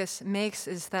that Mingus makes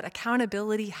is that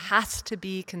accountability has to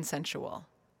be consensual.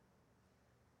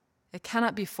 It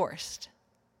cannot be forced,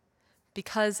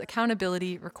 because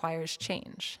accountability requires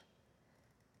change.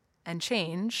 And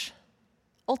change,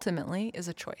 ultimately, is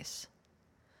a choice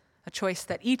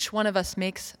that each one of us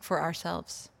makes for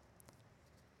ourselves.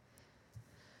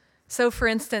 So, for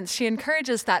instance, she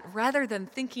encourages that rather than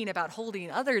thinking about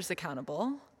holding others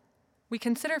accountable, we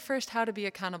consider first how to be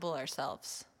accountable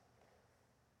ourselves.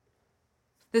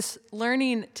 This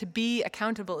learning to be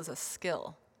accountable is a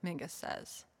skill, Mingus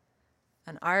says.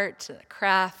 An art, a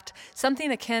craft,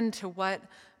 something akin to what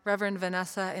Reverend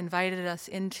Vanessa invited us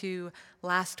into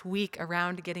last week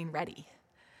around getting ready.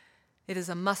 It is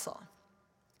a muscle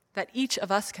that each of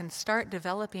us can start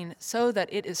developing so that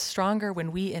it is stronger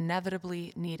when we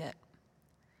inevitably need it.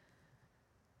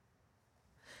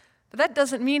 But that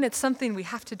doesn't mean it's something we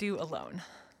have to do alone.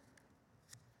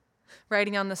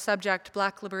 Writing on the subject,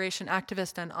 Black liberation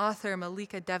activist and author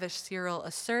Malika Devish-Cyril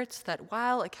asserts that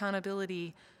while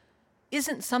accountability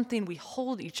isn't something we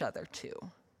hold each other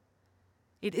to,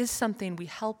 it is something we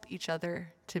help each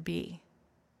other to be.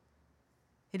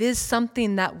 It is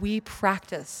something that we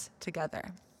practice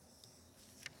together.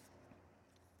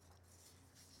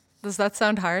 Does that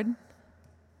sound hard?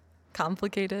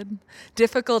 Complicated?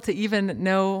 Difficult to even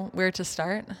know where to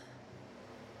start?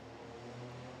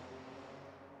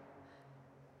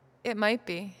 It might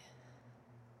be.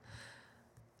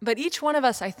 But each one of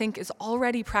us, I think, is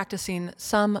already practicing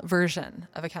some version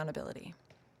of accountability.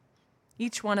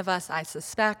 Each one of us, I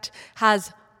suspect,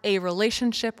 has a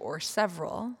relationship or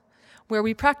several where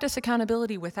we practice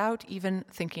accountability without even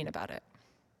thinking about it.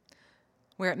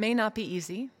 Where it may not be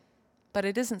easy, but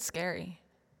it isn't scary.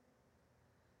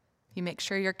 You make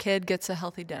sure your kid gets a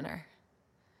healthy dinner.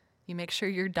 You make sure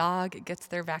your dog gets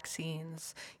their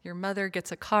vaccines. Your mother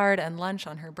gets a card and lunch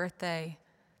on her birthday.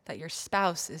 That your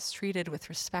spouse is treated with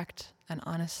respect and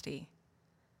honesty.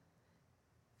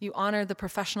 You honor the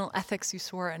professional ethics you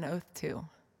swore an oath to.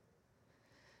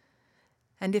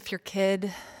 And if your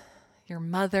kid, your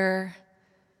mother,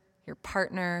 your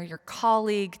partner, your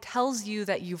colleague tells you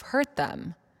that you've hurt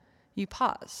them, you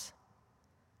pause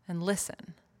and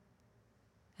listen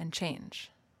and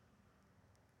change.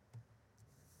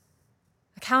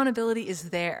 Accountability is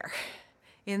there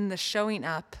in the showing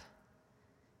up,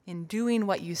 in doing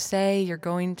what you say you're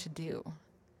going to do,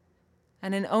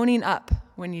 and in owning up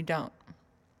when you don't.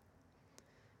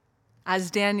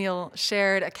 As Daniel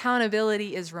shared,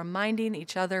 accountability is reminding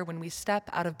each other when we step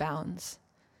out of bounds,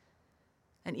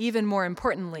 and even more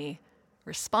importantly,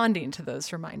 responding to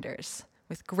those reminders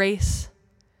with grace,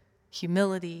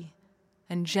 humility,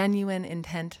 and genuine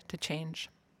intent to change.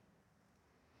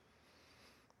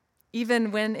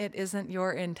 Even when it isn't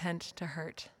your intent to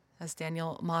hurt, as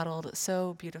Daniel modeled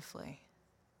so beautifully.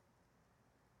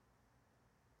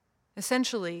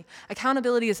 Essentially,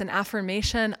 accountability is an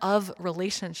affirmation of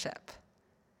relationship.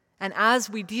 And as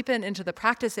we deepen into the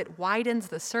practice, it widens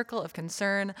the circle of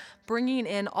concern, bringing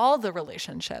in all the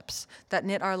relationships that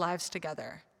knit our lives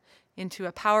together into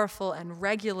a powerful and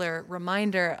regular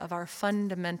reminder of our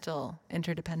fundamental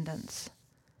interdependence.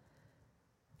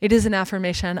 It is an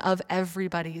affirmation of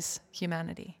everybody's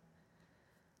humanity,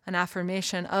 an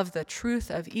affirmation of the truth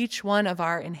of each one of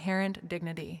our inherent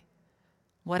dignity,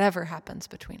 whatever happens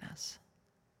between us.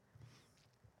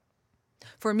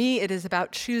 For me, it is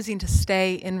about choosing to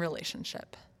stay in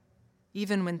relationship,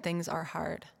 even when things are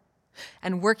hard,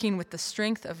 and working with the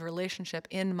strength of relationship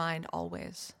in mind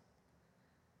always.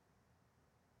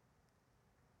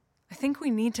 I think we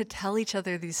need to tell each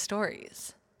other these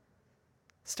stories.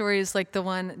 Stories like the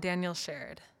one Daniel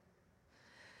shared.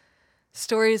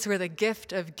 Stories where the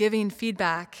gift of giving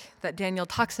feedback that Daniel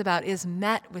talks about is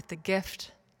met with the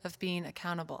gift of being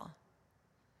accountable.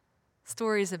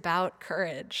 Stories about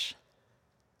courage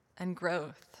and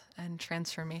growth and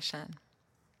transformation.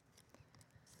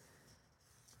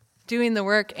 Doing the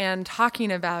work and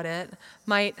talking about it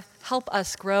might help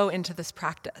us grow into this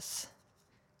practice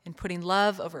in putting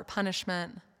love over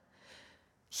punishment,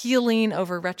 healing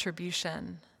over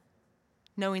retribution,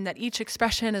 knowing that each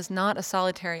expression is not a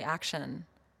solitary action,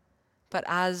 but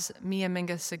as Mia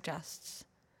Mingus suggests,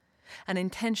 an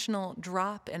intentional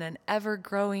drop in an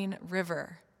ever-growing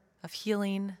river of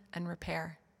healing and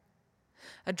repair.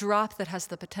 A drop that has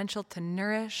the potential to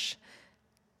nourish,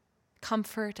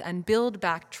 comfort, and build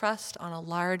back trust on a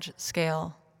large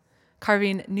scale,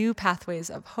 carving new pathways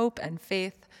of hope and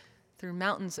faith through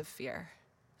mountains of fear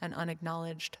and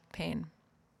unacknowledged pain.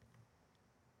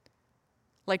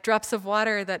 Like drops of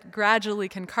water that gradually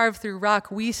can carve through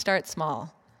rock, we start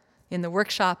small in the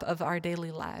workshop of our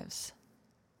daily lives,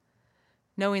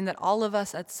 knowing that all of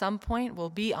us at some point will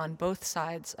be on both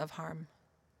sides of harm.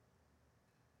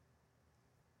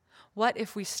 What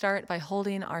if we start by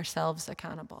holding ourselves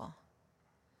accountable?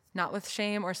 Not with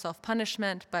shame or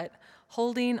self-punishment, but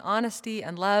holding honesty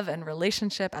and love and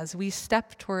relationship as we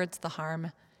step towards the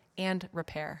harm and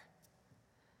repair.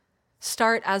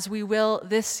 Start as we will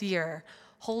this year,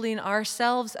 holding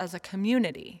ourselves as a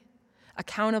community,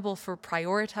 accountable for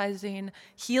prioritizing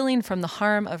healing from the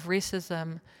harm of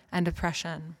racism and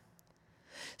oppression.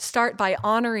 Start by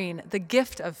honoring the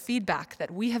gift of feedback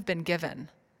that we have been given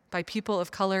by people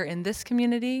of color in this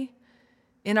community,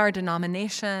 in our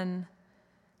denomination,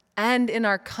 and in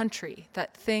our country,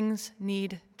 that things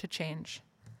need to change.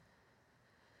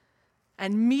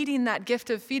 And meeting that gift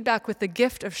of feedback with the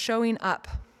gift of showing up,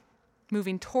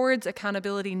 moving towards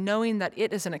accountability, knowing that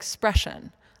it is an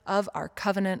expression of our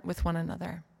covenant with one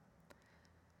another.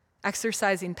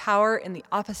 exercising power in the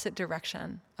opposite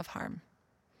direction of harm.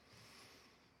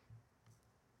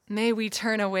 May we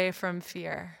turn away from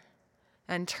fear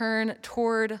and turn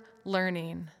toward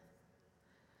learning,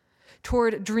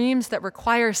 toward dreams that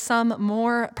require some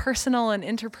more personal and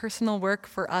interpersonal work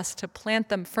for us to plant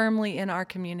them firmly in our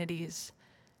communities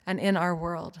and in our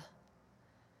world.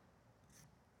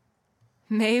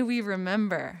 May we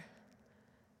remember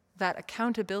that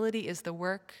accountability is the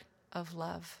work of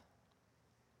love,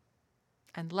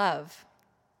 and love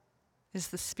is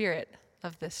the spirit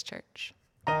of this church.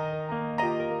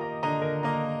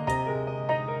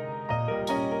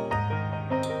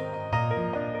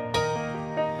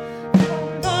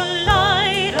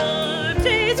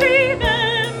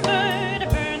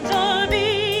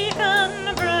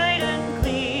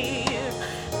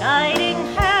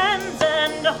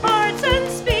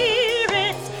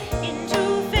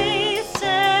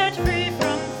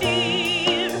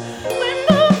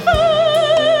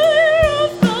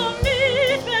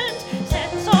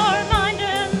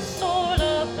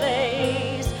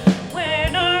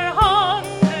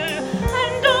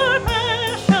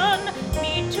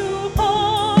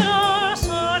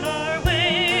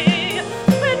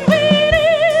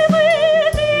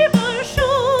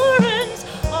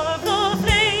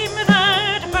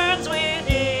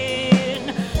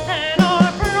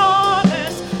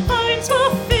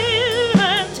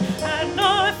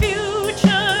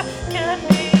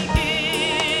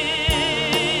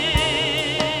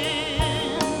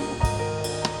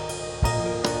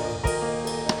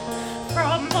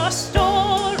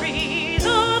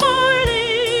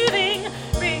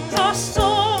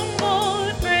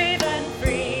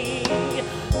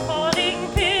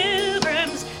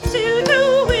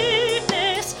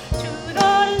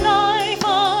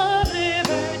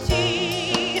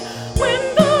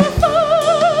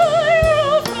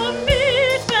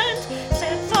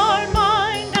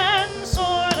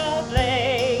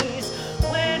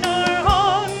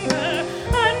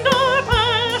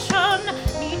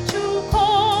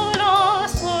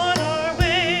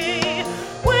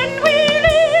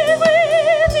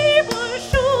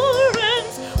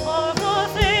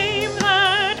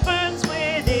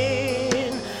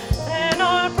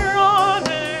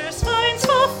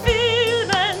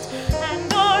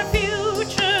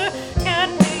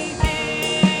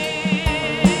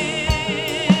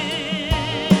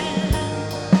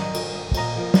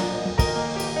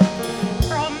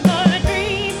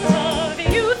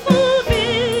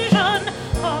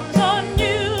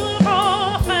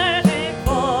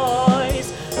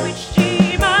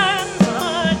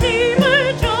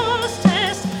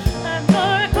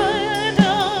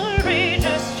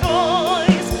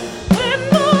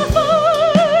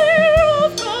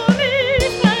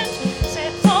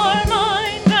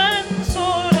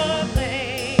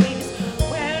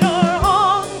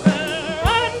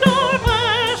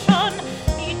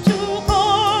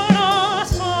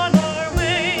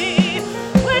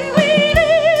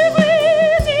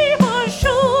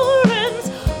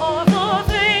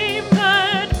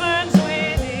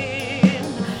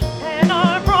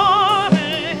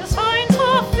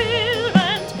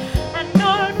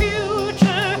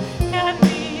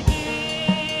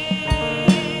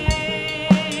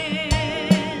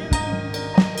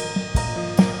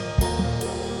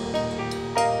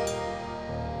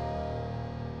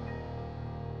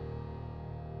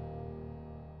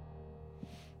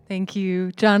 Thank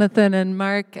you, Jonathan and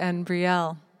Mark and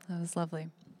Brielle. That was lovely.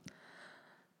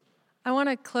 I want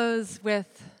to close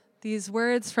with these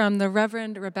words from the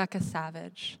Reverend Rebecca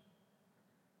Savage.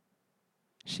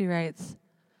 She writes,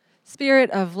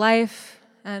 "Spirit of life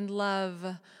and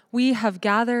love, we have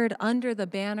gathered under the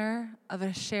banner of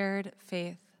a shared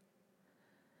faith.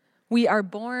 We are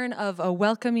born of a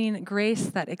welcoming grace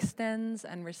that extends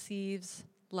and receives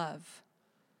love.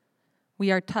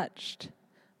 We are touched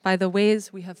by the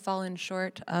ways we have fallen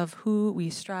short of who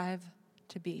we strive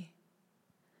to be.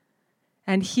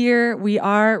 And here we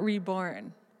are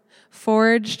reborn,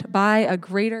 forged by a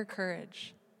greater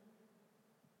courage.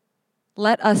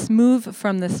 Let us move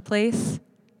from this place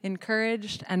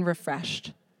encouraged and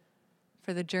refreshed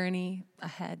for the journey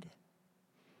ahead."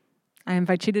 I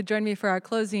invite you to join me for our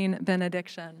closing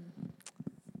benediction.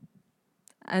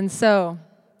 And so,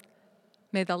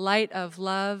 may the light of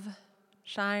love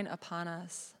shine upon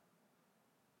us.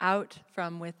 Out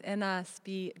from within us,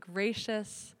 be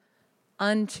gracious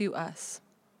unto us,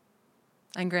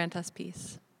 and grant us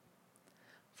peace.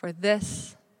 For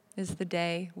this is the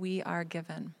day we are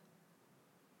given.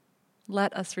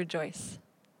 Let us rejoice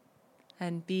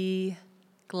and be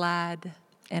glad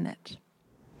in it.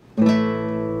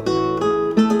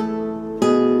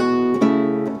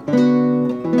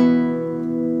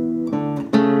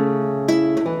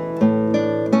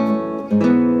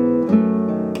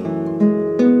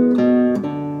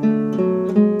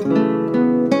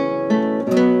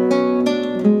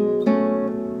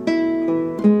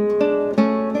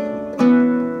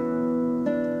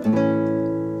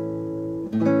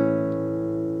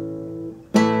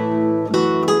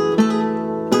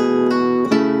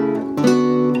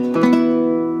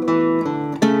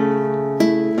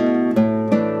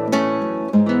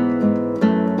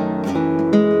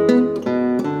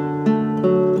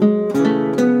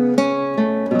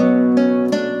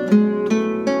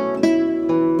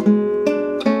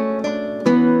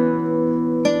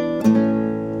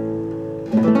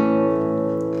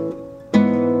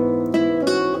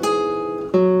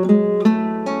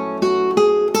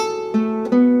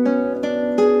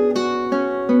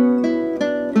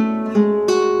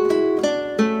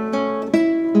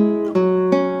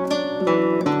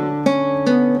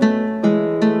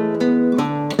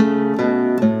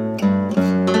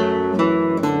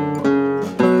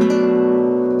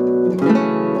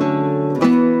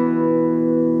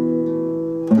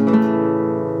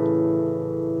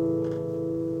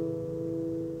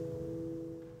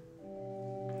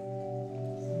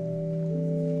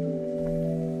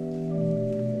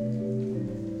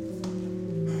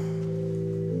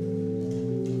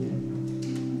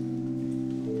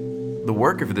 The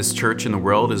work of this church in the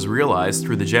world is realized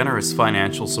through the generous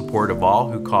financial support of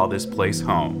all who call this place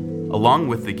home. Along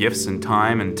with the gifts and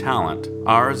time and talent,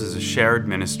 ours is a shared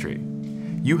ministry.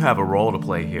 You have a role to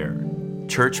play here.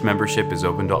 Church membership is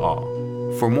open to all.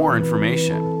 For more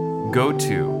information, go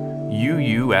to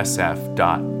uusf.org.